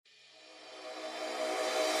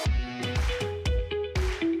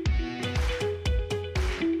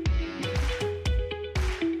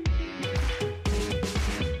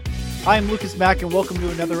I'm Lucas Mack, and welcome to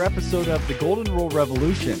another episode of the Golden Rule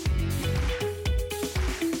Revolution.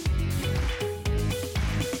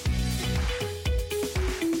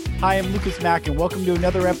 Hi, I'm Lucas Mack, and welcome to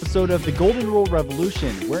another episode of the Golden Rule Revolution,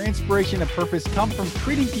 where inspiration and purpose come from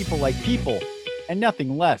treating people like people and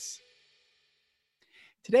nothing less.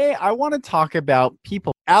 Today, I want to talk about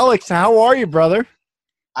people. Alex, how are you, brother?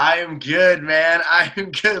 I am good, man. I am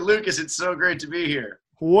good. Lucas, it's so great to be here.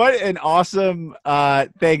 What an awesome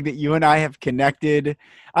thing that you and I have connected.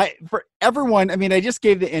 For everyone, I just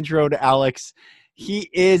gave the intro to Alex. He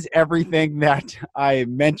is everything that I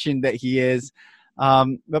mentioned that he is.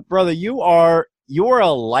 But brother, you are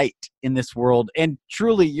a light in this world, and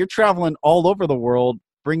truly you're traveling all over the world,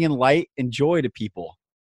 bringing light and joy to people.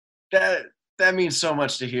 That means so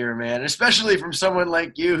much to hear, man, especially from someone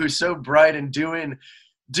like you who's so bright and doing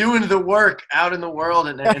the work out in the world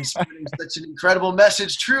and spreading such an incredible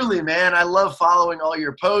message. Truly, man, I love following all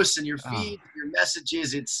your posts and your feed, your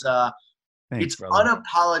messages. It's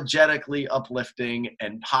unapologetically uplifting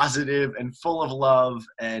and positive and full of love,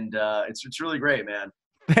 and it's really great, man.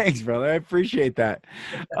 Thanks, brother. I appreciate that.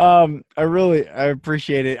 I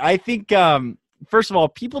appreciate it. I think first of all,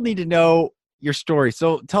 people need to know your story.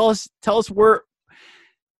 So tell us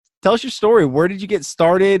your story. Where did you get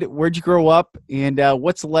started? Where'd you grow up? And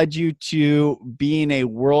what's led you to being a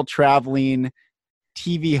world traveling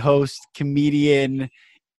TV host, comedian,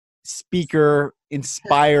 speaker,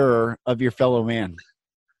 inspirer of your fellow man?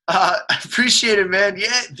 I appreciate it, man.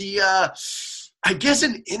 Yeah, I guess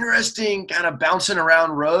an interesting kind of bouncing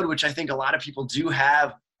around road, which I think a lot of people do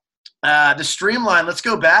have. The streamline, let's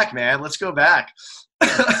go back, man. Let's go back.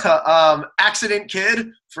 Accident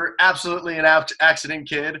kid, for absolutely an accident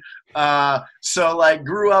kid. So like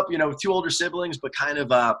grew up, with two older siblings, but kind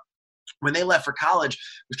of when they left for college, it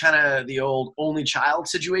was kind of the old only child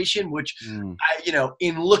situation, which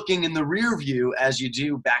in looking in the rear view, as you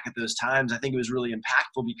do back at those times, I think it was really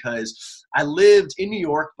impactful because I lived in New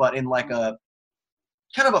York, but in like a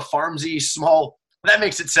kind of a farmsy small. That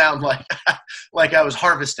makes it sound like like I was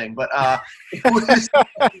harvesting, but it was.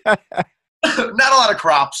 Not a lot of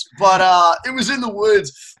crops, but it was in the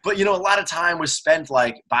woods. But, a lot of time was spent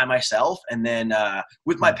like by myself. And then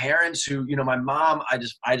with my parents who, my mom,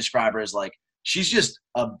 I describe her as like, she's just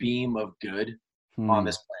a beam of good on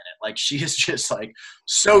this planet. Like she is just like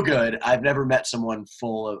so good. I've never met someone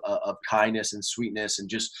full of kindness and sweetness and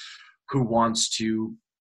just who wants to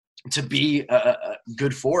be a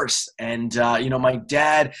good force. And, my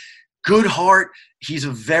dad, good heart. He's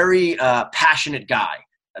a very passionate guy.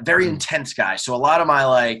 A very intense guy. So a lot of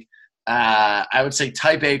my I would say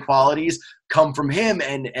type A qualities come from him.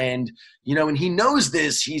 And and he knows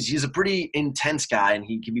this, he's a pretty intense guy and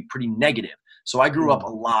he can be pretty negative. So I grew up a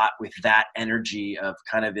lot with that energy of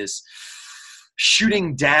kind of this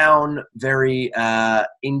shooting down, very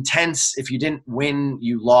intense. If you didn't win,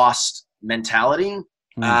 you lost mentality.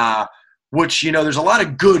 Which, there's a lot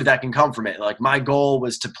of good that can come from it. Like my goal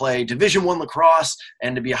was to play Division I lacrosse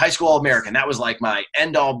and to be a high school All-American. That was like my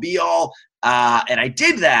end all be all. And I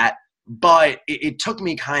did that, but it took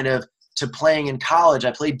me kind of to playing in college.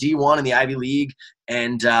 I played D1 in the Ivy League.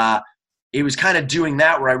 And it was kind of doing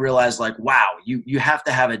that where I realized like, wow, you have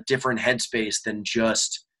to have a different headspace than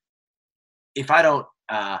just if I don't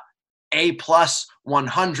A+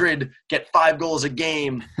 100, get 5 goals a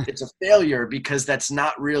game, it's a failure because that's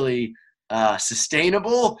not really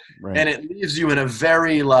sustainable, right. And it leaves you in a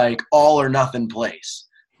very like all or nothing place.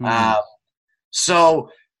 So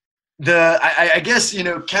I guess,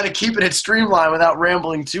 kind of keeping it streamlined without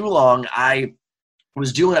rambling too long, I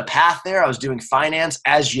was doing a path there. I was doing finance,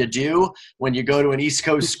 as you do when you go to an East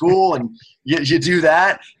Coast school and you do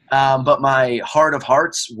that. But my heart of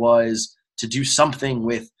hearts was to do something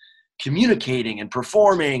with communicating and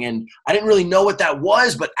performing. And I didn't really know what that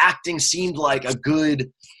was, but acting seemed like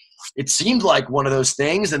it seemed like one of those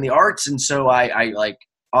things in the arts. And so I like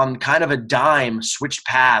on kind of a dime switched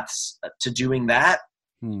paths to doing that.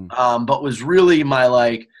 But was really my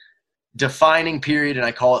like defining period. And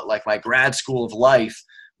I call it like my grad school of life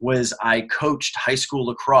was I coached high school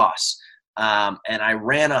lacrosse. And I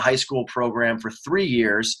ran a high school program for 3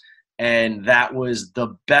 years. And that was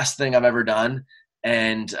the best thing I've ever done.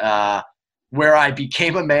 And where I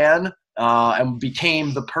became a man and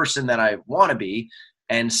became the person that I want to be.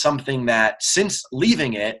 And something that since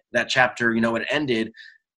leaving it, that chapter, it ended,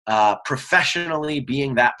 professionally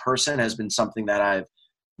being that person has been something that I've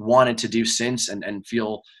wanted to do since and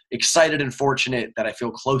feel excited and fortunate that I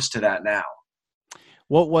feel close to that now.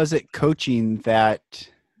 What was it coaching that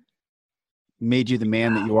made you the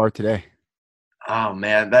man that you are today? Oh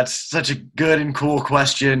man, that's such a good and cool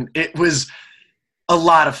question. It was A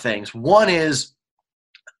lot of things. One is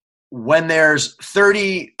when there's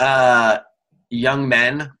 30 young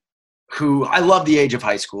men who, I love the age of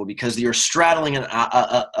high school because you're straddling an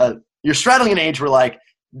age where, like,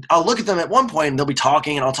 I'll look at them at one point and they'll be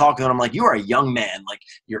talking and I'll talk to them and I'm like, you are a young man. Like,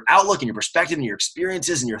 your outlook and your perspective and your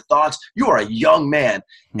experiences and your thoughts, you are a young man.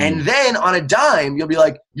 And then on a dime, you'll be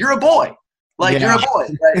like, you're a boy. Like, you're a boy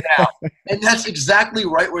right now. And that's exactly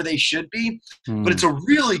right where they should be. But it's a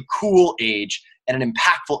really cool age and an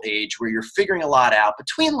impactful age where you're figuring a lot out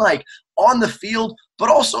between, like, on the field, but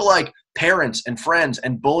also, like, parents and friends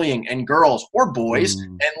and bullying and girls or boys.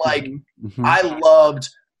 And, like,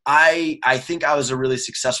 I think I was a really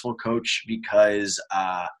successful coach because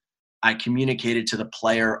I communicated to the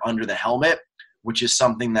player under the helmet, which is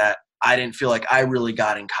something that I didn't feel like I really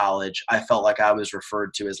got in college. I felt like I was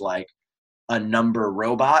referred to as, like, a number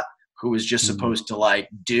robot who was just supposed to, like,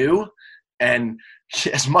 do. And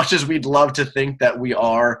as much as we'd love to think that we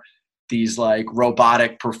are these, like,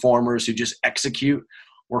 robotic performers who just execute,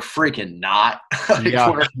 we're freaking not.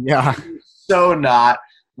 We're so not.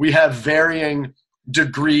 We have varying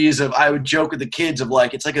degrees of, I would joke with the kids of,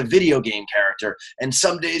 like, it's like a video game character, and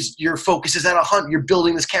some days your focus is at 100, you're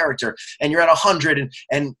building this character and you're at 100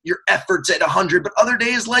 and your effort's at 100, but other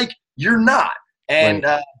days, like, you're not. And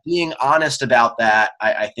being honest about that,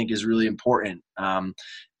 I think, is really important.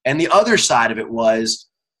 And the other side of it was,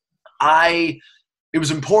 it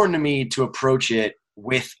was important to me to approach it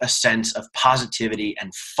with a sense of positivity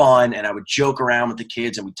and fun. And I would joke around with the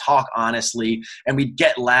kids and we'd talk honestly and we'd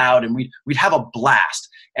get loud and we'd have a blast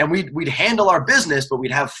and we'd handle our business, but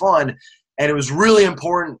we'd have fun. And it was really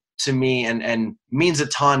important to me and means a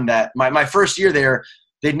ton that my first year there,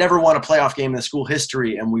 they'd never won a playoff game in the school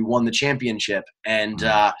history, and we won the championship. And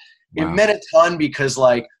it meant a ton because,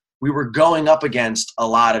 like, we were going up against a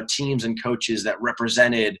lot of teams and coaches that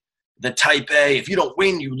represented the type A. If you don't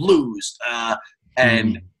win, you lose.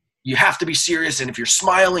 And you have to be serious. And if you're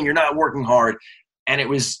smiling, you're not working hard. And it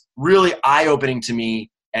was really eye-opening to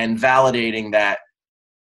me and validating that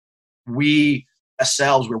we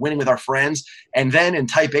ourselves were winning with our friends. And then in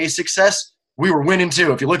type A success, we were winning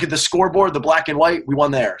too. If you look at the scoreboard, the black and white, we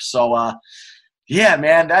won there. So, yeah,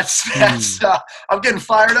 man, that's I'm getting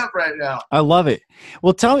fired up right now. I love it.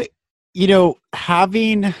 Well, tell me,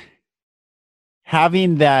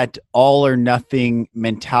 having that all or nothing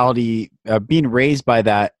mentality, being raised by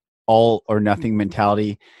that all or nothing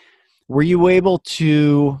mentality, were you able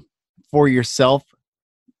to, for yourself,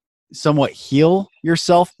 somewhat heal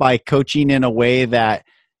yourself by coaching in a way that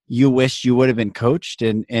you wished you would have been coached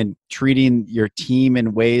and treating your team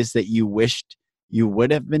in ways that you wished you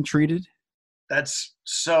would have been treated? That's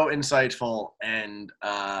so insightful. And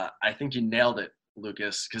I think you nailed it,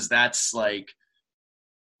 Lucas, because that's, like,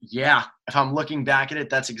 yeah, if I'm looking back at it,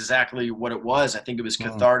 that's exactly what it was. I think it was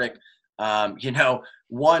cathartic.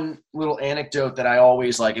 One little anecdote that I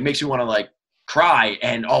always, like, it makes me want to, like, cry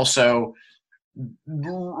and also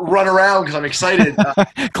run around because I'm excited.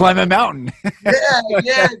 Climb a mountain.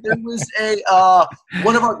 Yeah. There was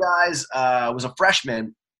one of our guys was a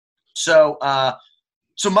freshman. So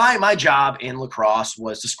my job in lacrosse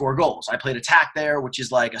was to score goals. I played attack there, which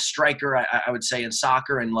is like a striker, I would say, in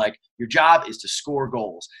soccer. And, like, your job is to score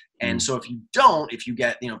goals. And so if you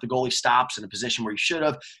get, the goalie stops in a position where you should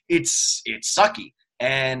have, it's sucky.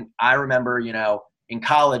 And I remember, in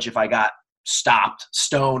college, if I got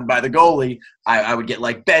stoned by the goalie, I would get,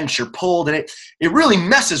 like, benched or pulled, and it really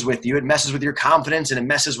messes with you. It messes with your confidence, and it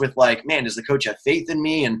messes with, like, man, does the coach have faith in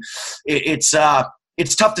me? And it's tough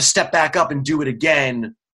to step back up and do it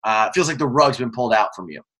again. It feels like the rug's been pulled out from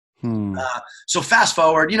you. So fast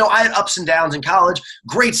forward, I had ups and downs in college,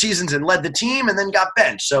 great seasons and led the team and then got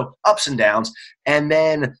benched. So ups and downs. And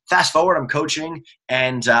then fast forward, I'm coaching,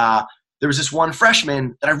 and there was this one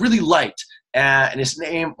freshman that I really liked. And his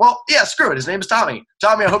name, screw it. His name is Tommy.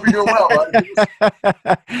 Tommy, I hope you're doing well, bud.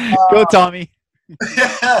 Go, Tommy.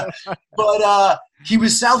 But he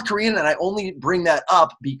was South Korean, and I only bring that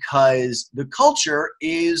up because the culture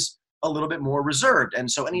is a little bit more reserved.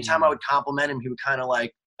 And so anytime I would compliment him, he would kind of,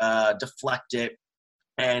 like, deflect it.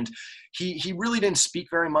 And he really didn't speak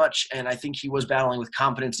very much. And I think he was battling with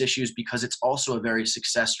confidence issues because it's also a very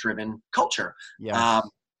success-driven culture. Yeah.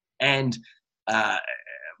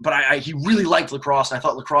 But he really liked lacrosse, and I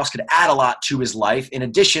thought lacrosse could add a lot to his life in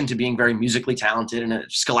addition to being very musically talented and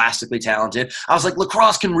scholastically talented. I was like,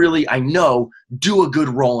 lacrosse can really, I know, do a good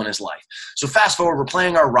role in his life. So fast forward, we're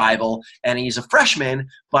playing our rival, and he's a freshman,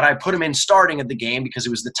 but I put him in starting at the game because it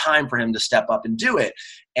was the time for him to step up and do it.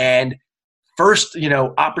 And first,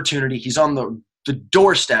 opportunity, he's on the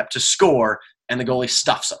doorstep to score, and the goalie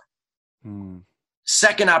stuffs him.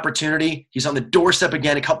 Second opportunity, he's on the doorstep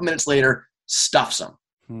again. A couple minutes later, stuffs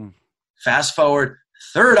him. Fast forward,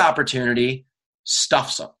 third opportunity,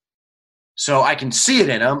 stuffs him. So I can see it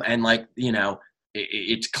in him, and like,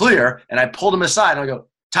 it's clear. And I pulled him aside, and I go,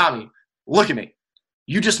 Tommy, look at me.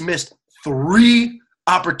 You just missed 3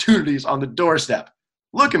 opportunities on the doorstep.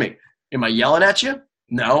 Look at me. Am I yelling at you?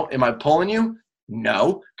 No. Am I pulling you?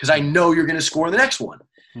 No, because I know you're going to score the next one.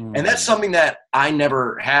 And that's something that I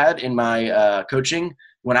never had in my coaching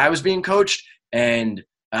when I was being coached, and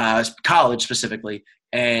college specifically.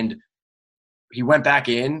 And he went back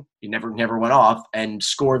in. He never went off and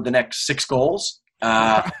scored the next 6 goals.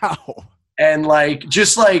 Wow. And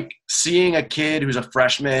just seeing a kid who's a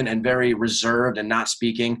freshman and very reserved and not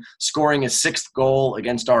speaking, scoring his 6th goal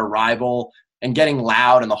against our rival and getting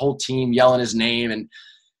loud and the whole team yelling his name. And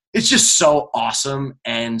it's just so awesome.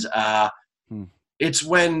 And it's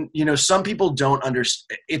when, some people don't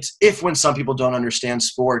understand. When some people don't understand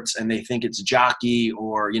sports and they think it's jockey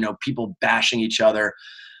or, people bashing each other.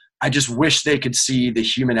 I just wish they could see the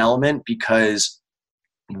human element, because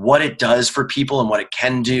what it does for people and what it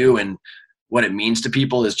can do and what it means to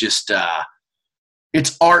people is just,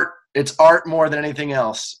 it's art. It's art more than anything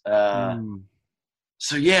else.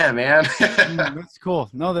 So yeah, man. That's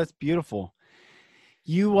cool. No, that's beautiful.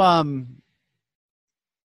 You, I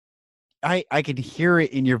can hear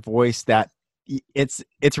it in your voice that it's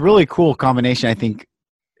a really cool combination. I think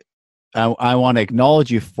I want to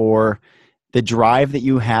acknowledge you for the drive that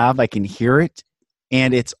you have. I can hear it,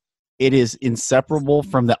 and it is inseparable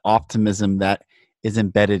from the optimism that is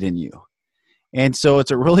embedded in you. And so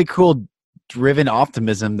it's a really cool driven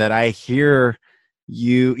optimism that I hear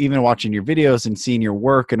you even watching your videos and seeing your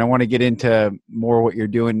work. And I want to get into more what you're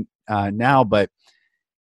doing now, but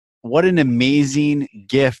what an amazing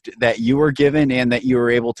gift that you were given and that you were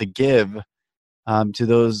able to give to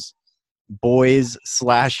those boys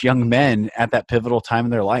 / young men at that pivotal time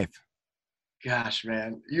in their life. Gosh,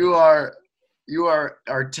 man, you are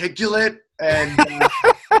articulate and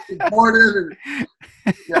supportive.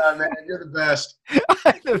 Yeah, man, you're the best.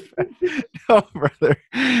 No, brother.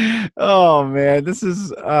 Oh man, this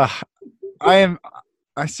is. I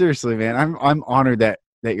seriously, man. I'm honored that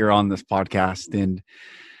you're on this podcast, and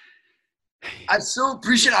I so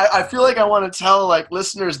appreciate. I feel like I want to tell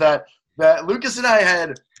listeners that Lucas and I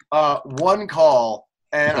had one call.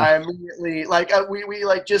 And I immediately we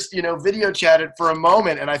just video chatted for a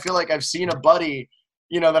moment, and I feel like I've seen a buddy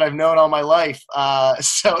that I've known all my life.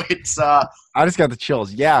 So it's I just got the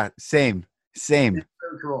chills. Yeah, same. It's so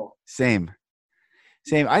cool. Same.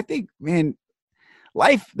 I think, man,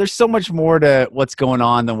 life. There's so much more to what's going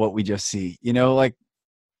on than what we just see.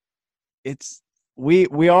 It's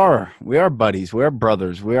we are buddies. We are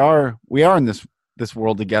brothers. We are in this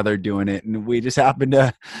world together doing it, and we just happen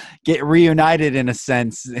to get reunited in a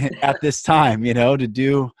sense at this time, to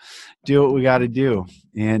do what we got to do.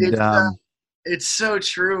 And it's so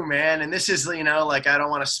true, man. And this is, I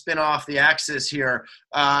don't want to spin off the axis here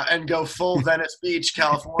and go full Venice Beach,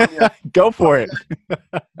 California. Go for it.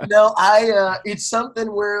 It's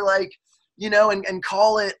something where and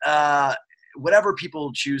call it whatever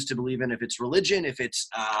people choose to believe in, if it's religion, if it's,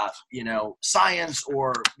 science,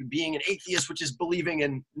 or being an atheist, which is believing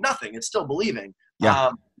in nothing, it's still believing.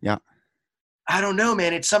 Yeah. I don't know,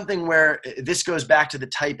 man. It's something where this goes back to the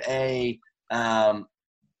type A.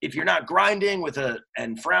 If you're not grinding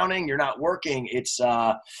and frowning, you're not working. It's,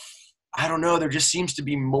 I don't know. There just seems to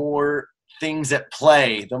be more things at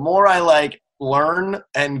play. The more I learn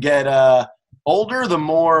and get older, the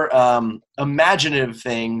more imaginative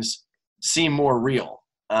things seem more real.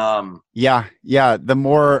 Yeah. The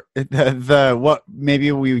more the what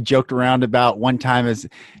maybe we joked around about one time is,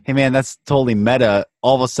 hey man, that's totally meta.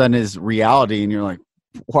 All of a sudden is reality, and you're like,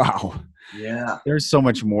 wow. Yeah. There's so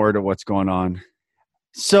much more to what's going on.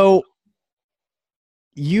 So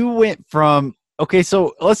you went from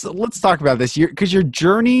so let's talk about this, because your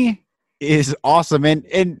journey is awesome,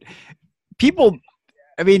 and people.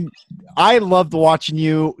 I mean, I loved watching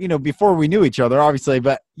you. Before we knew each other, obviously,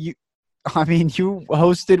 but you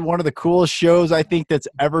hosted one of the coolest shows I think that's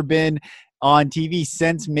ever been on TV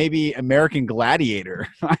since maybe American Gladiator.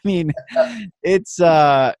 I mean, it's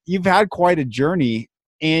you've had quite a journey.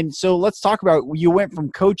 And so let's talk about, you went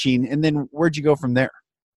from coaching, and then where'd you go from there?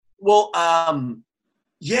 Well,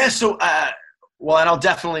 yeah. So, and I'll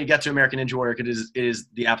definitely get to American Ninja Warrior. It is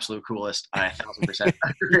the absolute coolest. I 1,000%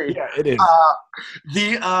 agree. Yeah, it is.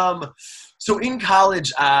 So in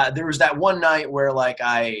college, there was that one night where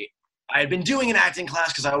I had been doing an acting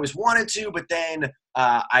class because I always wanted to, but then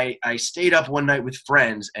I stayed up one night with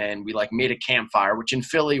friends, and we made a campfire, which in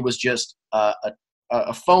Philly was just a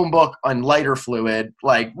a phone book on lighter fluid,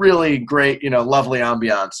 like really great, lovely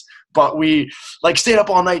ambiance. But we like stayed up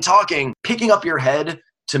all night talking, picking up your head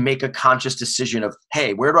to make a conscious decision of,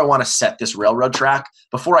 hey, where do I want to set this railroad track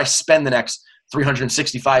before I spend the next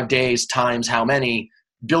 365 days times how many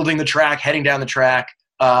building the track, heading down the track.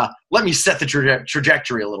 Let me set the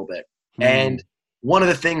trajectory a little bit. And one of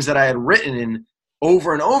the things that I had written in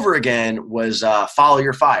over and over again was follow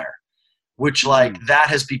your fire, which like that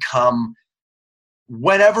has become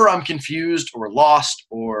whenever I'm confused or lost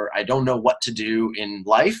or I don't know what to do in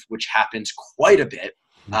life, which happens quite a bit,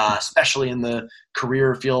 especially in the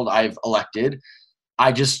career field I've elected,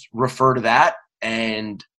 I just refer to that,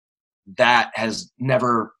 and that has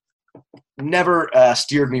never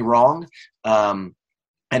steered me wrong.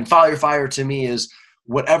 And follow your fire to me is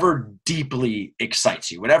whatever deeply excites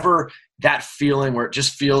you, whatever that feeling where it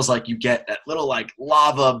just feels like you get that little like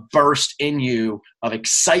lava burst in you of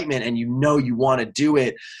excitement and you want to do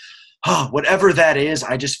it. Whatever that is,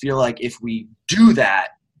 I just feel like if we do that,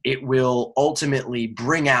 it will ultimately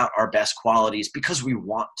bring out our best qualities because we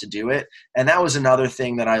want to do it. And that was another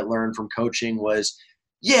thing that I learned from coaching was,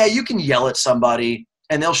 yeah, you can yell at somebody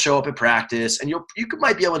and they'll show up at practice and you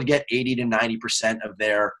might be able to get 80 to 90% of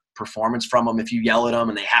their performance from them if you yell at them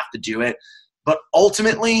and they have to do it. But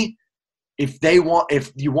ultimately, if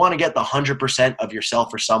you want to get the 100% of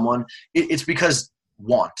yourself for someone, it's because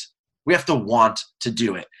we have to want to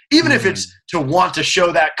do it. Even if it's to want to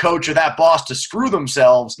show that coach or that boss to screw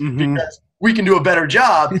themselves because we can do a better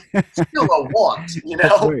job, it's still a want,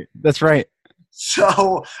 That's right.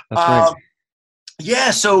 So, that's right.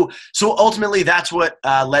 Yeah. So ultimately that's what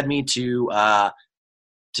led me to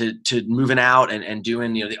moving out and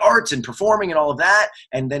doing, the arts and performing and all of that,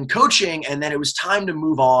 and then coaching. And then it was time to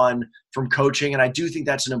move on from coaching. And I do think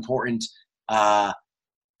that's an important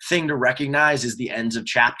thing to recognize is the ends of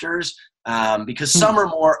chapters, because some are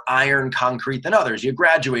more iron concrete than others. You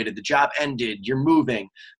graduated, the job ended, you're moving.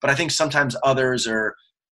 But I think sometimes others are,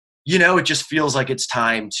 it just feels like it's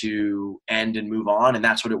time to end and move on. And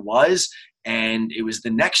that's what it was. And it was the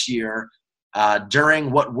next year during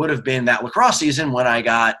what would have been that lacrosse season when I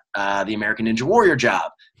got the American Ninja Warrior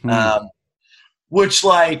job, which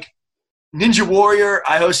like Ninja Warrior,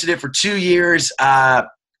 I hosted it for 2 years.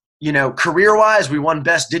 Career-wise, we won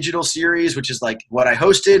Best Digital Series, which is like what I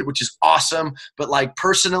hosted, which is awesome. But like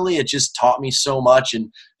personally, it just taught me so much.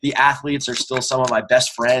 And the athletes are still some of my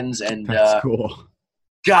best friends. And that's cool.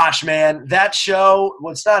 Gosh, man, that show,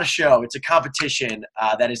 well, it's not a show. It's a competition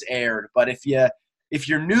that is aired. But if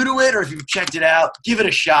you're new to it or if you've checked it out, give it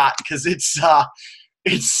a shot because it's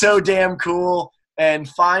so damn cool. And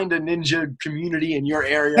find a ninja community in your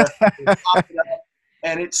area.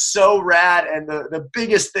 And it's so rad. And the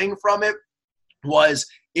biggest thing from it was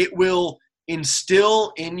it will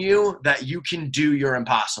instill in you that you can do your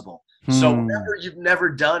impossible. So whatever you've never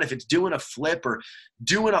done, if it's doing a flip or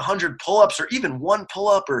doing 100 pull-ups or even one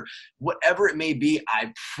pull-up or whatever it may be,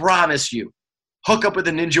 I promise you, hook up with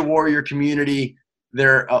the Ninja Warrior community.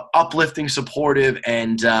 They're uplifting, supportive,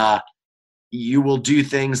 and you will do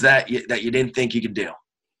things that you didn't think you could do.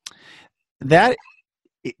 That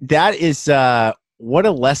is what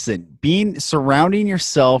a lesson. Surrounding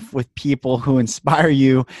yourself with people who inspire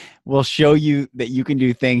you will show you that you can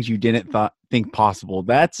do things you didn't think possible.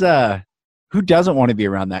 That's who doesn't want to be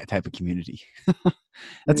around that type of community?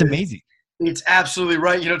 That's amazing. It's absolutely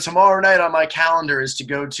right. Tomorrow night on my calendar is to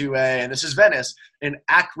go to and this is Venice, an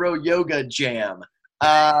acro yoga jam.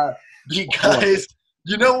 Because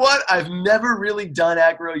you know what? I've never really done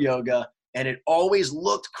acro yoga and it always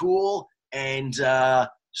looked cool and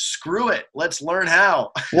screw it. Let's learn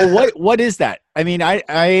how. Well, what is that? I mean, I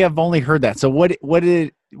have only heard that. So what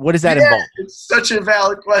does that involve? It's such a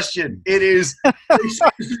valid question. It is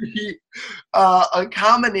basically a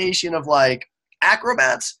combination of like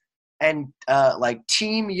acrobats and like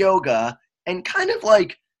team yoga and kind of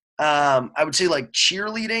like I would say like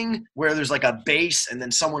cheerleading where there's like a base and then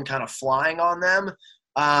someone kind of flying on them.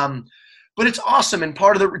 But it's awesome. And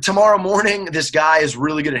part of tomorrow morning, this guy is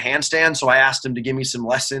really good at handstands. So I asked him to give me some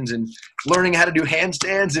lessons in learning how to do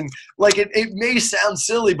handstands. And like, it may sound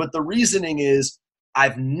silly, but the reasoning is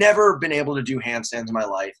I've never been able to do handstands in my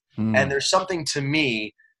life. And there's something to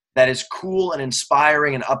me that is cool and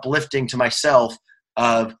inspiring and uplifting to myself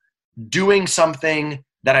of doing something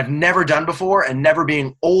that I've never done before and never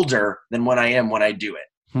being older than when I am when I do it.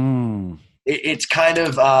 It's kind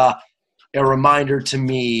of a reminder to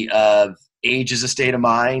me of age is a state of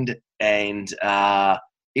mind, and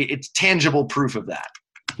it's tangible proof of that.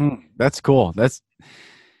 That's cool. That's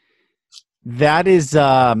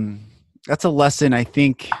a lesson, I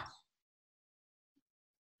think.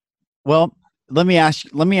 Well, let me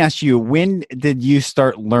ask you, when did you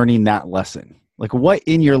start learning that lesson? Like, what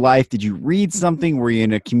in your life did you read something? Were you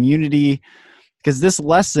in a community? Because this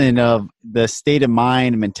lesson of the state of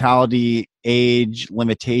mind, mentality, age,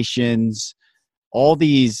 limitations, all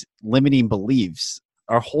these limiting beliefs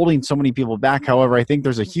are holding so many people back. However, I think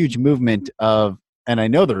there's a huge movement of, and I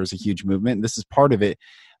know there is a huge movement, and this is part of it,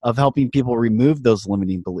 of helping people remove those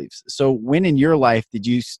limiting beliefs. So when in your life did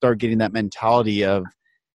you start getting that mentality of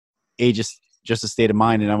age is just a state of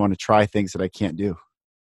mind and I want to try things that I can't do?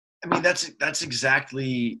 I mean, that's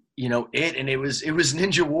exactly, it. And it was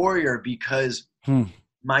Ninja Warrior because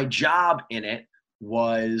my job in it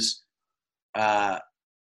was the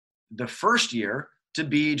first year to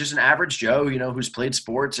be just an average Joe, who's played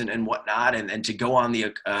sports and whatnot, and to go on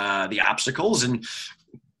the obstacles and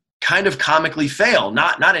kind of comically fail,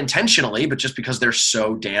 not intentionally, but just because they're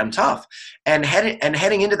so damn tough. And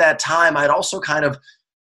heading into that time, I'd also kind of,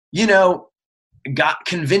 got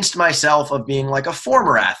convinced myself of being like a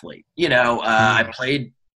former athlete. I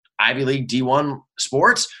played Ivy League D1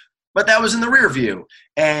 sports, but that was in the rear view.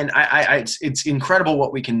 And it's incredible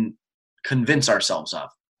what we can convince ourselves of.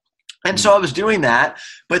 And so I was doing that,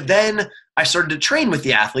 but then I started to train with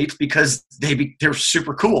the athletes because they're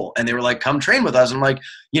super cool. And they were like, come train with us. And I'm like,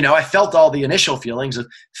 I felt all the initial feelings of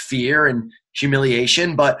fear and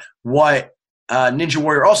humiliation, but what Ninja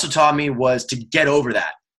Warrior also taught me was to get over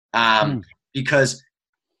that. Because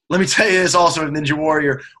let me tell you this also with Ninja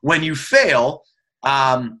Warrior, when you fail,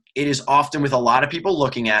 it is often with a lot of people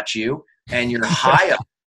looking at you and you're high up.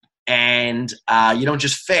 And you don't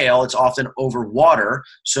just fail, it's often over water.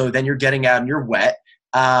 So then you're getting out and you're wet.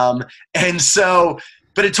 But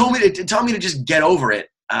it told me to just get over it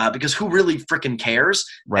because who really freaking cares?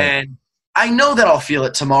 Right. And I know that I'll feel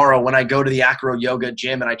it tomorrow when I go to the acro yoga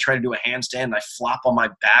gym and I try to do a handstand and I flop on my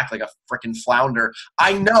back like a freaking flounder.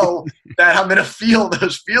 I know that I'm going to feel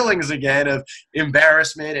those feelings again of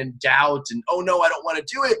embarrassment and doubt and, oh no, I don't want to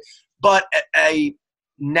do it. But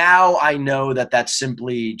now I know that that's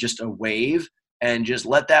simply just a wave, and just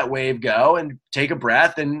let that wave go and take a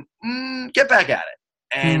breath and get back at it.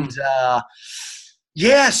 And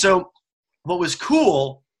so what was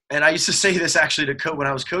cool, and I used to say this actually when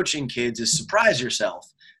I was coaching kids, is surprise yourself,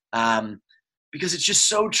 because it's just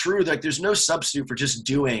so true. Like there's no substitute for just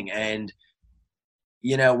doing, and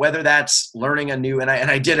whether that's learning a new, and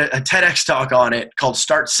I did a TEDx talk on it called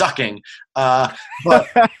 "Start Sucking," but.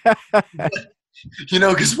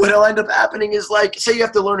 Because what'll end up happening is, like, say you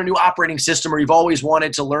have to learn a new operating system, or you've always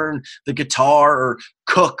wanted to learn the guitar or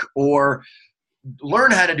cook or learn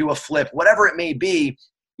how to do a flip, whatever it may be,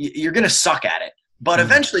 you're going to suck at it. But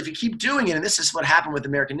eventually, if you keep doing it, and this is what happened with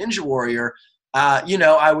American Ninja Warrior,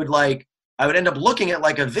 I would end up looking at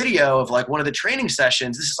like a video of like one of the training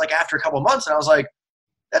sessions. This is like after a couple of months, and I was like,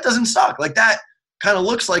 that doesn't suck. Like that kind of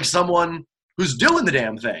looks like someone who's doing the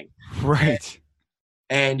damn thing. Right.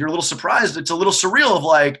 And you're a little surprised. It's a little surreal of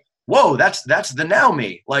like, whoa, that's the now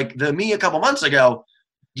me. Like the me a couple months ago,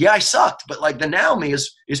 yeah, I sucked. But like the now me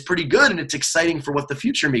is pretty good, and it's exciting for what the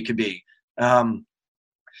future me could be. Yeah,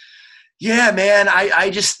 man, I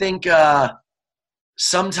just think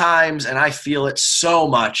sometimes, and I feel it so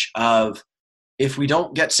much, of if we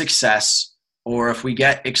don't get success or if we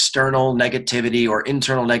get external negativity or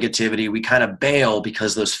internal negativity, we kind of bail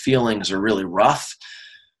because those feelings are really rough.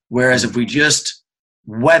 Whereas if we just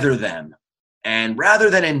weather them, and rather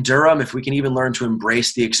than endure them, if we can even learn to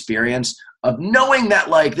embrace the experience of knowing that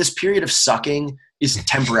like this period of sucking is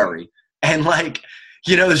temporary, and like,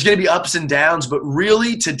 there's going to be ups and downs, but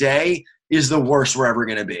really today is the worst we're ever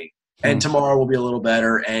going to be. And tomorrow will be a little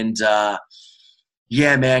better. And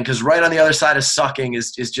yeah, man, because right on the other side of sucking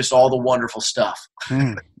is just all the wonderful stuff.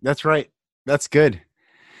 That's right. That's good.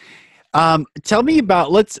 Tell me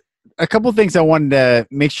about, a couple of things I wanted to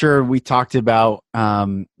make sure we talked about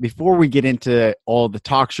before we get into all the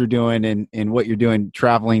talks you're doing and what you're doing,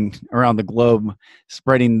 traveling around the globe,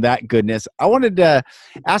 spreading that goodness. I wanted to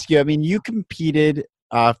ask you, I mean, you competed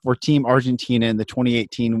for Team Argentina in the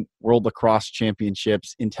 2018 World Lacrosse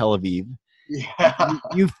Championships in Tel Aviv. Yeah.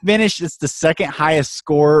 You finished, it's the second highest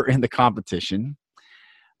score in the competition.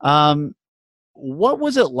 What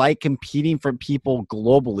was it like competing for people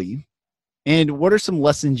globally? And what are some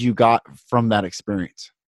lessons you got from that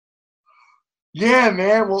experience? Yeah,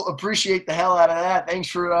 man. Well, appreciate the hell out of that. Thanks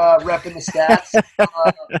for repping the stats.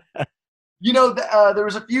 There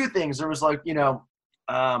was a few things. There was like, there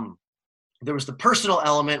was the personal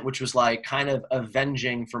element, which was like kind of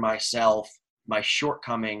avenging for myself my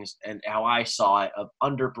shortcomings and how I saw it of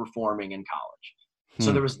underperforming in college.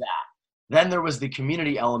 So there was that. Then there was the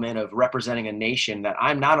community element of representing a nation that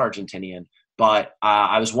I'm not Argentinian, but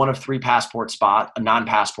I was one of 3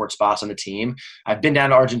 non-passport spots on the team. I've been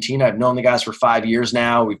down to Argentina. I've known the guys for 5 years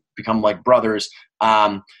now. We've become like brothers.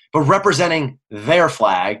 But representing their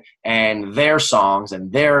flag and their songs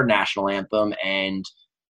and their national anthem and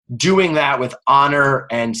doing that with honor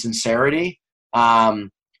and sincerity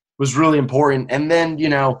was really important. And then,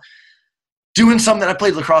 doing something, I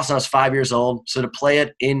played lacrosse when I was 5 years old. So to play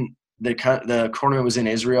it in the tournament was in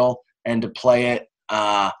Israel, and to play it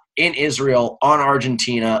in Israel on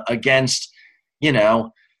Argentina against,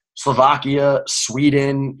 Slovakia,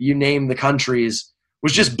 Sweden, you name the countries,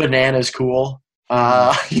 was just bananas cool.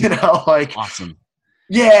 Awesome.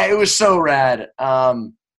 Yeah, it was so rad. So I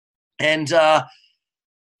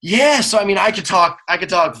mean, I could talk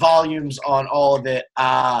volumes on all of it.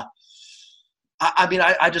 I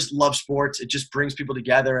just love sports. It just brings people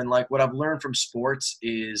together. And like what I've learned from sports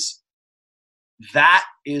is that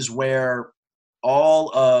is where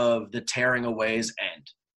all of the tearing aways end.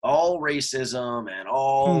 All racism and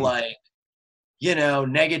all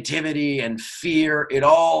negativity and fear, it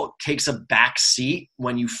all takes a back seat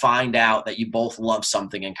when you find out that you both love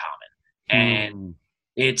something in common. And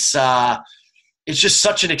it's just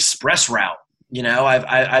such an express route.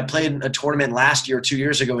 I played a tournament last year, 2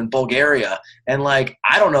 years ago in Bulgaria, and like,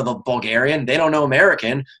 I don't know the Bulgarian, they don't know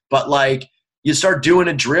American, but like you start doing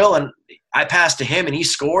a drill and I pass to him and he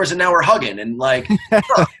scores and now we're hugging. And like,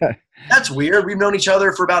 that's weird. We've known each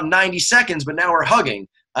other for about 90 seconds, but now we're hugging.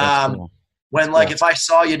 Cool. When like, if I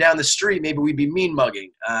saw you down the street, maybe we'd be mean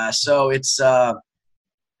mugging. So it's, how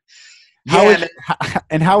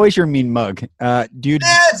is your mean mug? Do you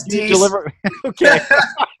deliver? Okay.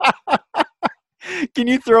 Can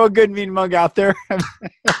you throw a good mean mug out there?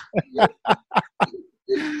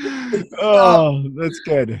 Oh, that's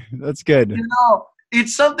good. That's good.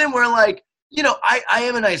 It's something where like, I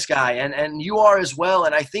am a nice guy and you are as well.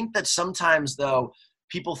 And I think that sometimes though,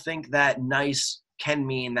 people think that nice can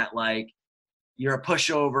mean that like you're a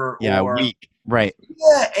pushover or weak. Right.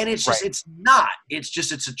 Yeah. And it's just, it's not,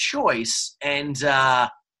 it's a choice. And I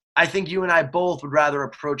think you and I both would rather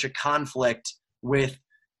approach a conflict with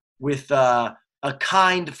a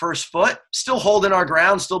kind first foot, still holding our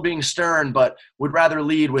ground, still being stern, but would rather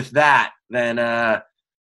lead with that than,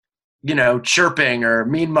 chirping or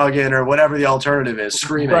mean mugging or whatever the alternative is,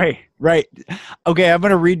 screaming. Right. Okay, I'm going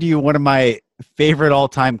to read to you one of my favorite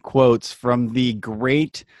all-time quotes from the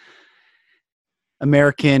great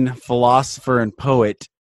American philosopher and poet,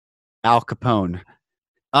 Al Capone.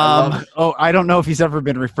 I don't know if he's ever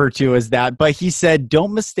been referred to as that, but he said,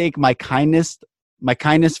 "Don't mistake my kindness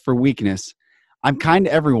for weakness. I'm kind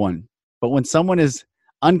to everyone, but when someone is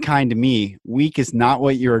unkind to me, weak is not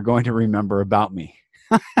what you are going to remember about me."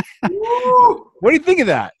 What do you think of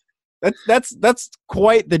that? That's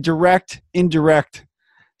quite the direct, indirect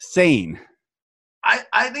saying.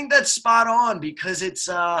 I think that's spot on because it's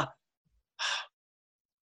a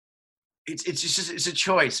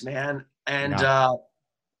choice, man. And I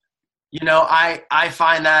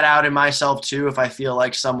find that out in myself too. If I feel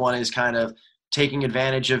like someone is kind of taking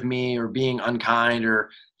advantage of me or being unkind or,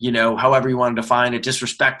 however you want to define it,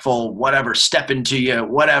 disrespectful, whatever, stepping to you,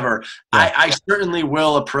 whatever. Yeah. I certainly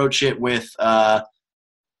will approach it with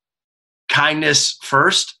kindness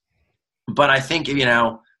first. But I think,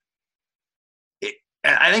 I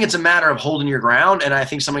think it's a matter of holding your ground. And I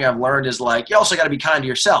think something I've learned is like, you also got to be kind to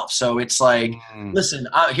yourself. So it's like, listen,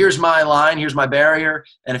 here's my line, here's my barrier.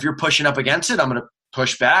 And if you're pushing up against it, I'm going to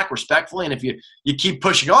push back respectfully. And if you keep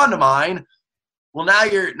pushing on to mine, well, now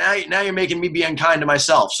you're making me be unkind to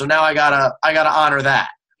myself. So now I gotta honor that.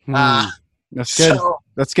 That's good.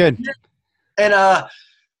 That's good. And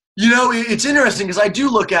it's interesting because I do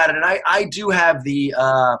look at it, and I do have the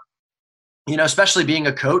especially being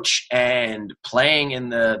a coach and playing in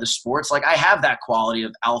the sports, like I have that quality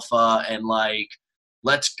of alpha and like,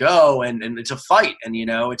 let's go. And it's a fight and,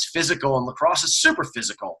 it's physical, and lacrosse is super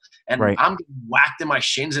physical, and I'm getting whacked in my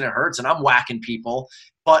shins and it hurts and I'm whacking people,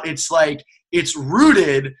 but it's like, it's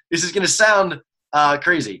rooted. This is going to sound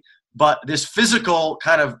crazy, but this physical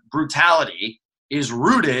kind of brutality is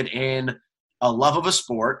rooted in a love of a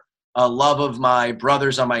sport, a love of my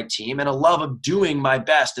brothers on my team, and a love of doing my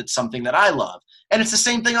best at something that I love. And it's the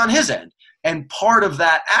same thing on his end. And part of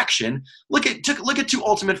that action, look at two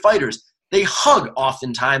Ultimate Fighters. They hug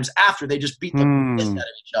oftentimes after they just beat the piss out of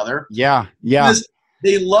each other. Yeah. Because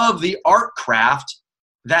they love the art craft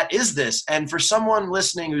that is this. And for someone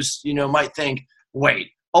listening who's, might think,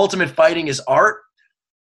 wait, Ultimate Fighting is art?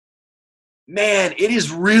 Man, it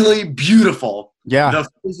is really beautiful. Yeah. The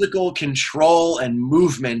physical control and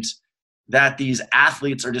movement that these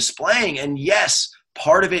athletes are displaying. And yes,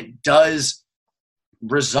 part of it does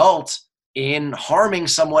result in harming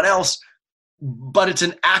someone else, but it's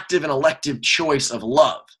an active and elective choice of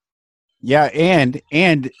love. Yeah, and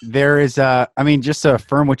there is I mean, just to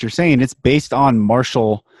affirm what you're saying, it's based on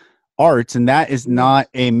martial arts, and that is not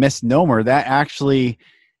a misnomer. That actually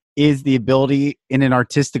is the ability in an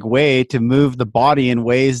artistic way to move the body in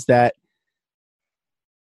ways that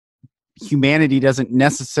humanity doesn't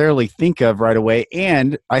necessarily think of right away.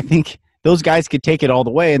 And I think those guys could take it all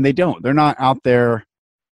the way, and they don't. They're not out there,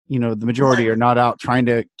 the majority are not out trying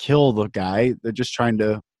to kill the guy. They're just trying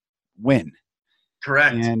to win.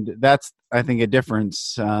 Correct. And that's, I think, a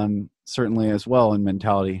difference, certainly as well in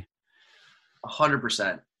mentality.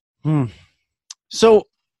 100%. So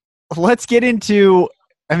let's get into,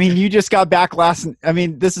 I mean, you just got back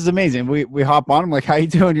this is amazing. We hop on. I'm like, how you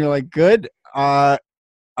doing? You're like, good. I'm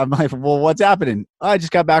like, well, what's happening? I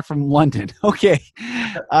just got back from London. Okay.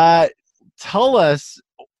 Tell us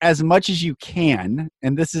as much as you can,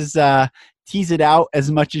 and this is tease it out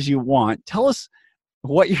as much as you want. Tell us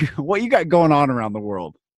what you got going on around the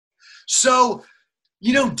world. So,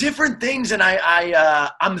 different things, and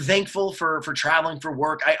I'm thankful for traveling for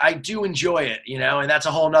work. I do enjoy it, and that's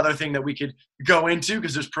a whole nother thing that we could go into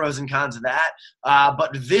because there's pros and cons of that.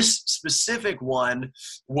 But this specific one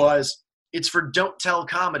it's for Don't Tell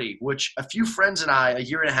Comedy, which a few friends and I, a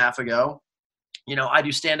year and a half ago, I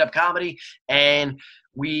do stand-up comedy, and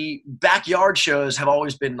backyard shows have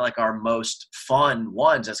always been like our most fun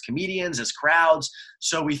ones as comedians, as crowds.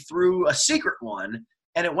 So we threw a secret one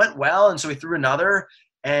and it went well. And so we threw another,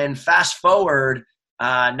 and fast forward,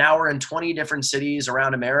 now we're in 20 different cities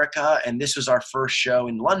around America. And this was our first show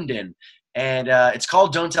in London, and it's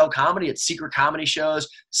called Don't Tell Comedy. It's secret comedy shows,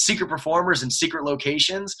 secret performers, and secret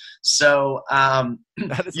locations. So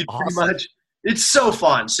that is awesome. It's so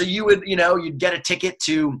fun. So you'd get a ticket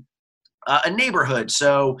to a neighborhood.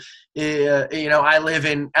 So, I live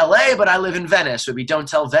in LA, but I live in Venice. It would be Don't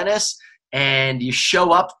Tell Venice. And you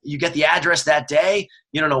show up, you get the address that day.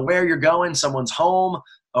 You don't know where you're going. Someone's home,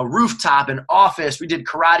 a rooftop, an office. We did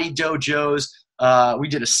karate dojos. We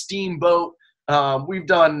did a steamboat. We've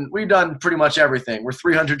done pretty much everything. We're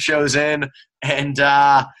 300 shows in, and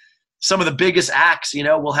some of the biggest acts,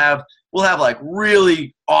 we'll have like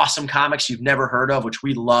really awesome comics you've never heard of, which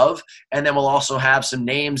we love. And then we'll also have some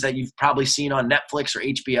names that you've probably seen on Netflix or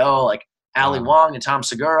HBO, like Ali Wong and Tom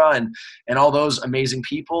Segura and all those amazing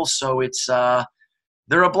people. So it's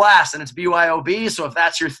they're a blast, and it's BYOB. So if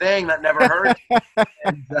that's your thing, that never hurts.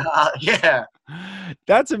 And, yeah.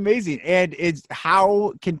 That's amazing. And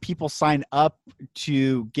how can people sign up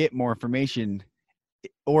to get more information?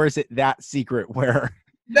 Or is it that secret where...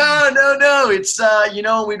 No. It's,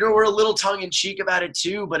 we're a little tongue in cheek about it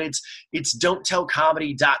too, but it's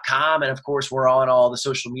don'ttellcomedy.com. And of course we're on all the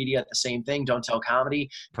social media at the same thing, Don't Tell Comedy.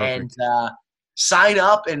 Perfect. And sign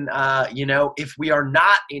up. And, if we are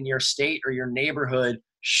not in your state or your neighborhood,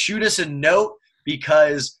 shoot us a note,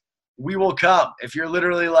 because we will come. If you're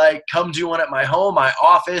literally like, come do one at my home, my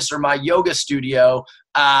office, or my yoga studio,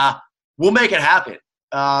 we'll make it happen.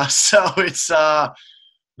 So it's,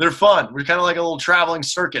 they're fun. We're kind of like a little traveling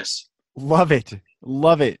circus. Love it.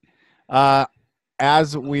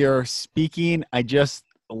 As we are speaking, I just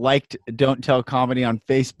liked Don't Tell Comedy on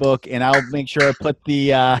Facebook, and I'll make sure I put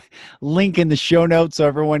the link in the show notes so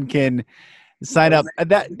everyone can sign up.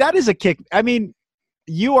 That is a kick. I mean,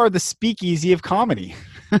 you are the speakeasy of comedy.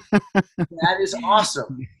 That is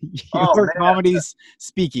awesome. Your comedy's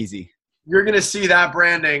speakeasy. You're going to see that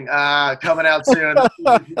branding coming out soon.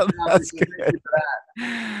 That's good.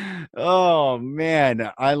 Oh,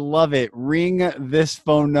 man. I love it. Ring this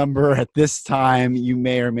phone number at this time. You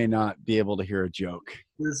may or may not be able to hear a joke.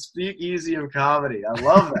 The speakeasy of comedy. I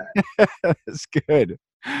love that. That's good.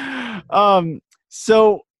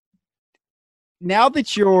 So now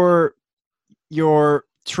that you're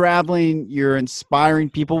traveling, you're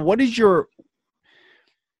inspiring people, what is your,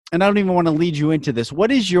 and I don't even want to lead you into this,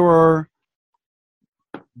 what is your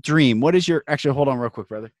dream? What is your, actually, hold on real quick,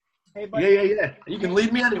 brother. Hey, buddy. Yeah. You can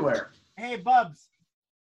lead me anywhere. Hey, Bubs,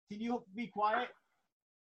 can you be quiet?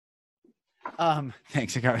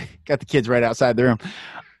 Thanks. I got the kids right outside the room.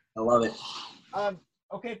 I love it.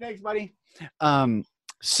 Okay, thanks, buddy.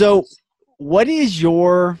 So what is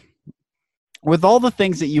your, with all the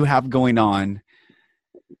things that you have going on,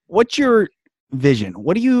 what's your vision?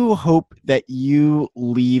 What do you hope that you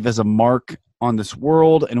leave as a mark on this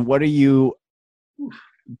world? And what are you,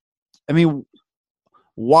 I mean,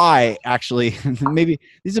 why actually? Maybe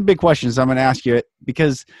these are big questions. I'm going to ask you it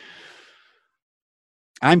because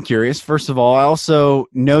I'm curious. First of all, I also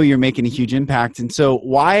know you're making a huge impact. And so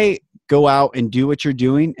why go out and do what you're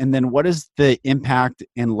doing? And then what is the impact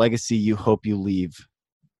and legacy you hope you leave?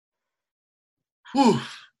 Whew,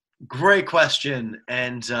 great question.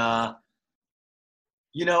 And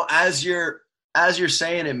as you're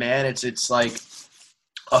saying it, man, it's like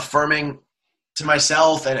affirming to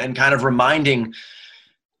myself and kind of reminding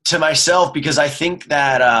to myself, because I think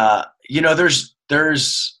that there's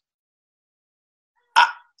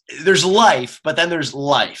life, but then there's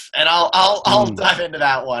life, and I'll dive into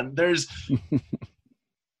that one. There's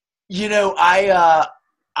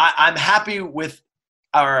I'm happy with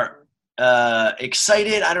our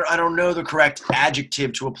excited. I don't know the correct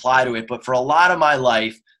adjective to apply to it, but for a lot of my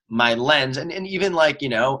life, my lens, and even like,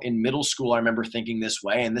 in middle school, I remember thinking this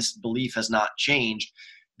way, and this belief has not changed,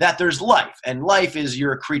 that there's life, and life is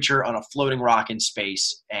you're a creature on a floating rock in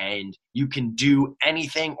space, and you can do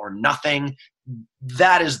anything or nothing.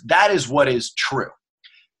 That is what is true.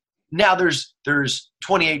 Now there's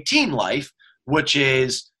 2018 life, which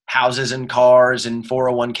is houses and cars and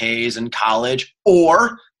 401ks and college,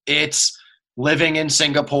 or it's living in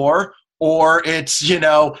Singapore, or it's,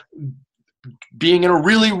 being in a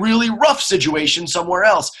really, really rough situation somewhere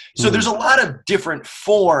else. So there's a lot of different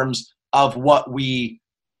forms of what we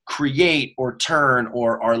create or turn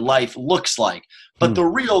or our life looks like. But the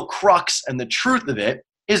real crux and the truth of it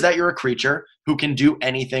is that you're a creature who can do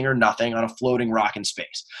anything or nothing on a floating rock in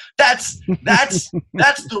space. That's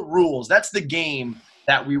the rules. That's the game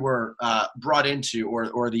that we were brought into,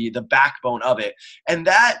 or the backbone of it. And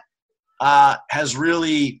that has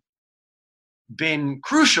really been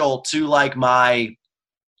crucial to like my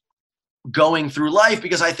going through life,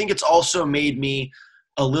 because I think it's also made me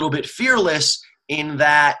a little bit fearless in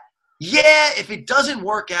that, if it doesn't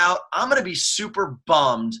work out, I'm going to be super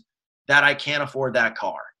bummed that I can't afford that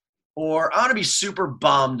car, or I'm going to be super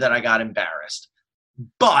bummed that I got embarrassed.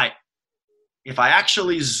 But if I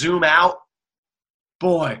actually zoom out,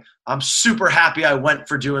 boy, I'm super happy I went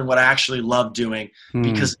for doing what I actually love doing,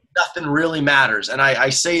 because nothing really matters. And I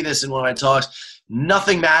say this in one of my talks,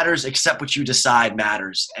 nothing matters except what you decide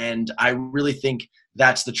matters. And I really think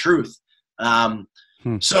that's the truth.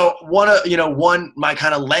 So my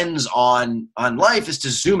kind of lens on life is to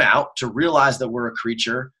zoom out, to realize that we're a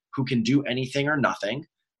creature who can do anything or nothing,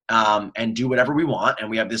 and do whatever we want. And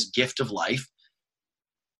we have this gift of life,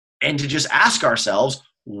 and to just ask ourselves,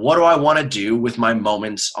 what do I want to do with my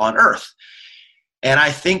moments on earth? And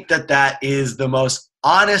I think that is the most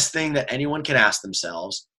honest thing that anyone can ask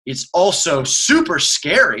themselves. It's also super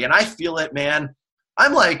scary. And I feel it, man.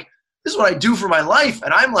 I'm like, this is what I do for my life.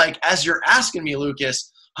 And I'm like, as you're asking me,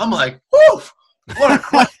 Lucas, I'm like, whoo, what a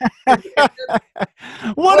question.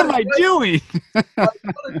 What am I doing? What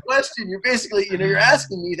a question. You're basically, you're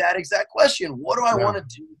asking me that exact question. What do I want to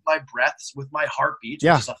do with my breaths, with my heartbeats,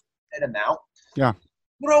 which is a finite amount? Yeah.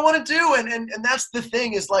 What do I want to do? And that's the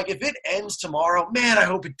thing, is like, if it ends tomorrow, man, I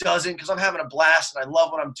hope it doesn't, because I'm having a blast and I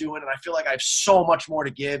love what I'm doing, and I feel like I have so much more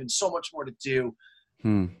to give and so much more to do.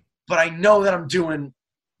 But I know that I'm doing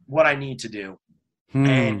what I need to do.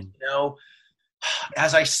 And,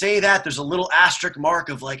 as I say that, there's a little asterisk mark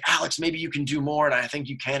of like, Alex, maybe you can do more, and I think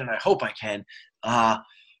you can, and I hope I can. But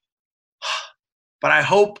I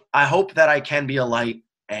hope that I can be a light.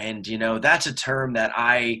 And, that's a term that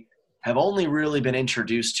I have only really been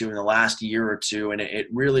introduced to in the last year or two, and it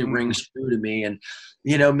really rings true to me. And,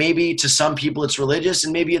 maybe to some people it's religious,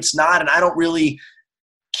 and maybe it's not, and I don't really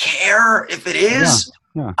care if it is.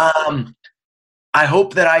 I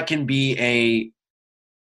hope that I can be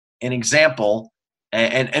an example,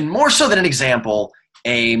 and more so than an example,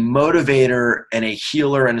 a motivator and a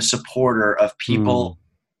healer and a supporter of people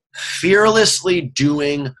fearlessly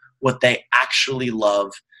doing what they actually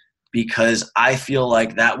love, because I feel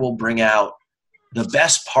like that will bring out the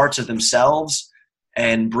best parts of themselves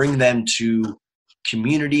and bring them to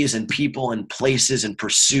communities and people and places and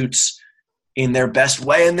pursuits in their best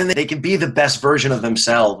way. And then they can be the best version of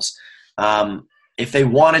themselves if they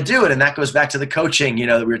want to do it. And that goes back to the coaching,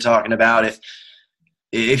 that we were talking about.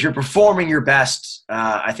 If you're performing your best,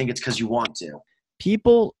 I think it's because you want to.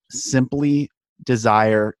 People simply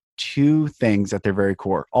desire two things at their very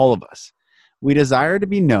core, all of us. We desire to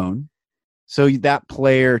be known. So that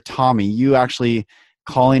player, Tommy, you actually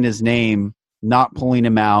calling his name, not pulling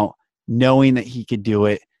him out, knowing that he could do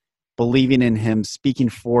it, believing in him, speaking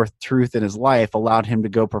forth truth in his life, allowed him to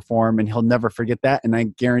go perform, and he'll never forget that. And I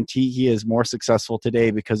guarantee he is more successful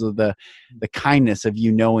today because of the kindness of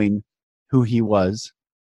you knowing who he was.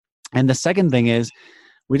 And the second thing is,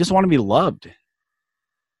 we just want to be loved.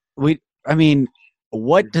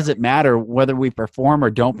 What does it matter whether we perform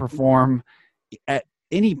or don't perform? At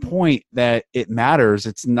any point that it matters,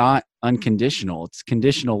 it's not unconditional. It's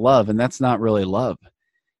conditional love, and that's not really love.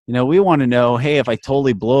 We want to know, hey, if I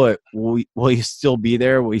totally blow it, will you still be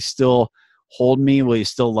there? Will you still hold me? Will you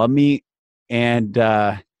still love me? And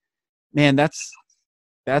man,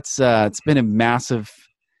 it's been a massive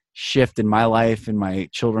shift in my life, in my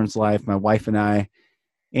children's life, my wife and I,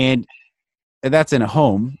 and that's in a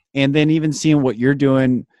home. And then even seeing what you're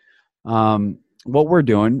doing, what we're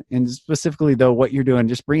doing, and specifically though what you're doing,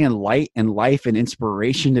 just bringing light and life and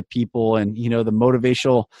inspiration to people, and the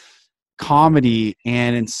motivational comedy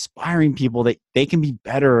and inspiring people that they can be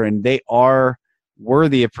better and they are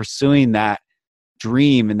worthy of pursuing that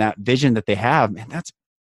dream and that vision that they have. Man,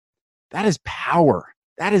 that is power.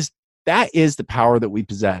 That is the power that we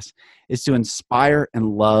possess, is to inspire and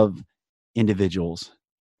love individuals.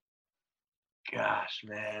 Gosh,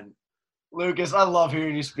 man. Lucas, I love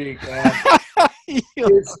hearing you speak, man.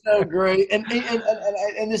 It's so great. And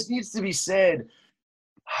this needs to be said.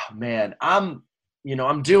 Oh, man, I'm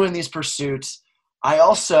doing these pursuits. I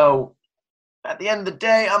also, at the end of the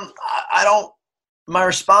day, my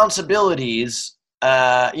responsibilities,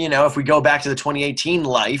 if we go back to the 2018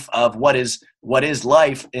 life of what is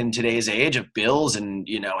life in today's age of bills and,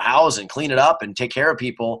 house and clean it up and take care of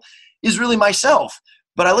people, is really myself.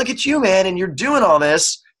 But I look at you, man, and you're doing all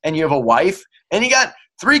this, and you have a wife, and you got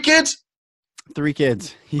 3 kids? 3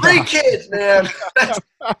 kids. Yeah. 3 kids, man.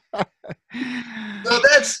 So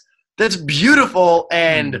that's beautiful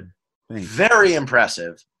and very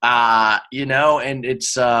impressive. And it's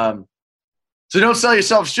so don't sell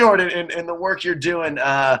yourself short in the work you're doing.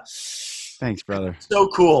 Thanks, brother. So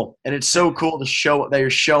cool. And it's so cool to show that you're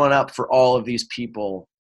showing up for all of these people.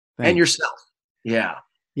 Thanks. And yourself. Yeah.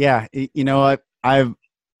 Yeah. You know what?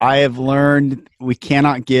 I have learned we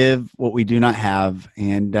cannot give what we do not have.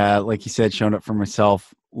 And like you said, showing up for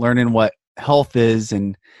myself, learning what health is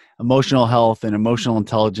and emotional health and emotional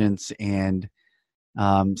intelligence, and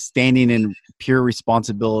standing in pure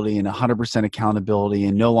responsibility and 100% accountability,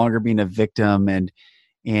 and no longer being a victim,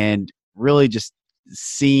 and really just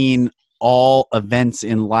seeing all events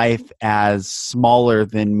in life as smaller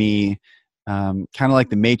than me. Kind of like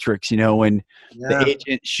the Matrix, when the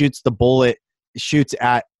agent shoots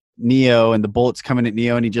at Neo, and the bullet's coming at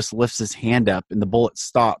Neo, and he just lifts his hand up and the bullet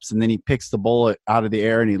stops, and then he picks the bullet out of the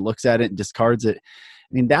air and he looks at it and discards it.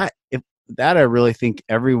 I mean, that I really think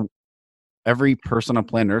every person on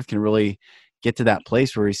planet Earth can really get to that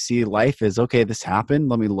place where we see life as, okay, this happened,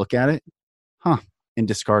 let me look at it, and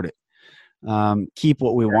discard it. Keep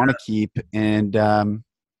what we want to keep, and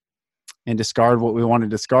discard what we want to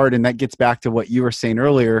discard. And that gets back to what you were saying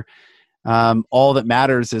earlier. All that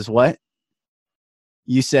matters is what?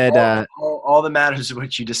 You said all that matters is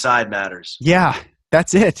what you decide matters. Yeah,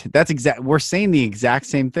 that's it. We're saying the exact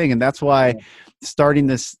same thing. And that's why starting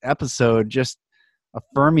this episode, just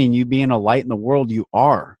affirming you being a light in the world, you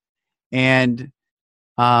are. And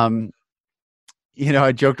I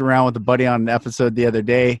joked around with a buddy on an episode the other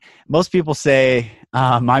day. Most people say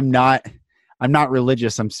I'm not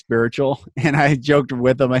religious, I'm spiritual. And I joked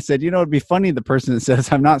with them. I said, it'd be funny, the person that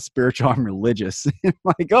says I'm not spiritual, I'm religious.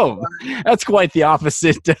 Like, oh, that's quite the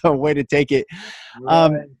opposite way to take it.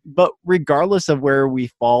 Right. But regardless of where we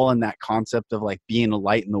fall in that concept of like being a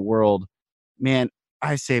light in the world, man,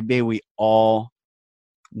 I say, may we all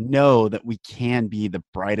know that we can be the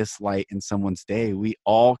brightest light in someone's day. We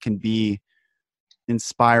all can be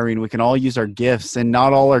inspiring. We can all use our gifts, and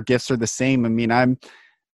not all our gifts are the same. I mean,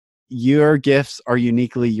 your gifts are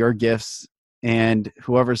uniquely your gifts, and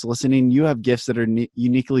whoever's listening, you have gifts that are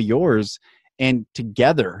uniquely yours. And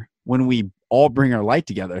together, when we all bring our light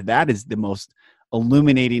together, that is the most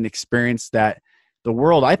illuminating experience that the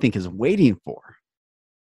world, I think, is waiting for.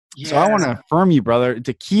 Yeah. So I want to affirm you, brother,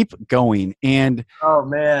 to keep going, and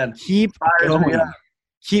keep going.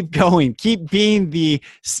 Keep going. Keep being the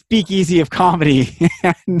speakeasy of comedy,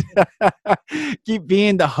 and keep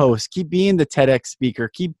being the host. Keep being the TEDx speaker.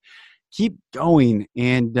 Keep going,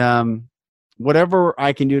 and whatever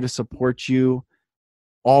I can do to support you,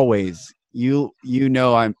 always.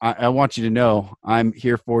 I want you to know I'm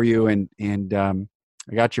here for you, and I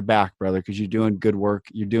got your back, brother, because you're doing good work.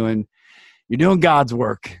 You're doing God's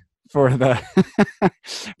work for the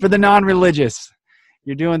for the non-religious.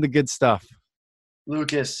 You're doing the good stuff.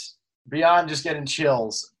 Lucas, beyond just getting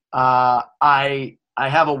chills, I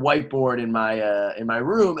have a whiteboard in my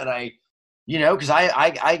room, and because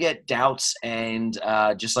I get doubts, and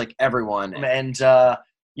just like everyone, and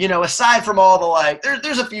aside from all the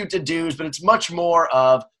there's a few to-dos, but it's much more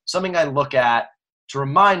of something I look at to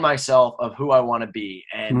remind myself of who I want to be,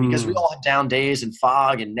 and because we all have down days and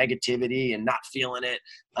fog and negativity and not feeling it.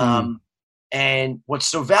 And what's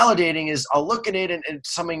so validating is I'll look at it and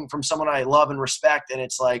something from someone I love and respect, and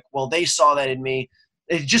it's like, well, they saw that in me.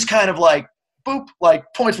 It's just kind of like boop, like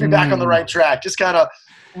points me back on the right track. Just kind of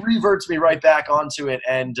reverts me right back onto it.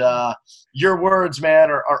 And your words, man,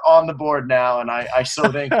 are on the board now. And I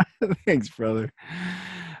so thank you. Thanks, brother.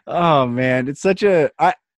 Oh man, it's such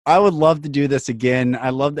I would love to do this again. I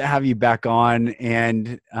love to have you back on.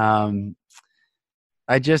 And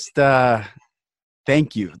I just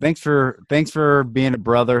thank you. Thanks for being a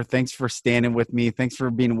brother. Thanks for standing with me. Thanks for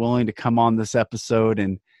being willing to come on this episode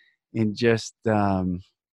and just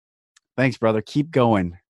thanks, brother. Keep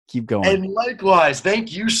going. Keep going. And likewise,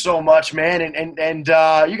 thank you so much, man. And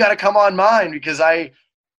you got to come on mine because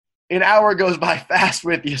an hour goes by fast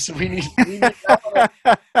with you. So we need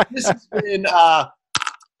this has been,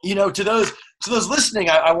 to those listening,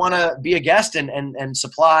 I want to be a guest and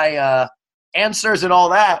supply answers and all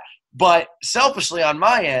that. But selfishly on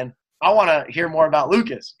my end, I want to hear more about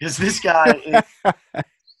Lucas because this guy is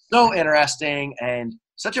so interesting and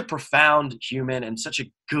such a profound human and such a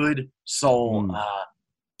good soul.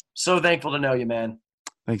 So thankful to know you, man.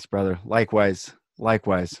 Thanks, brother. Likewise.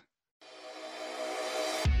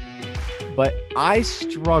 But I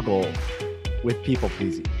struggle with people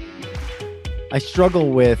pleasing. I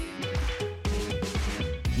struggle with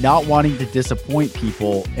not wanting to disappoint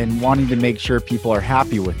people and wanting to make sure people are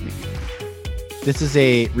happy with me. This is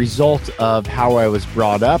a result of how I was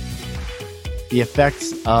brought up, the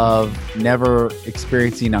effects of never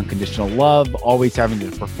experiencing unconditional love, always having to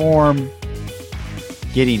perform,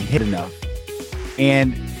 getting hit enough.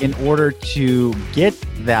 And in order to get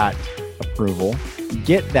that approval,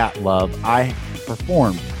 get that love, I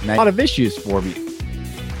performed. And a lot of issues for me.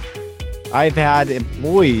 I've had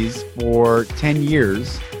employees for 10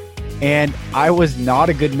 years, and I was not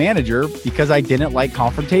a good manager because I didn't like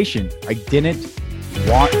confrontation. I didn't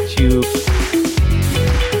want to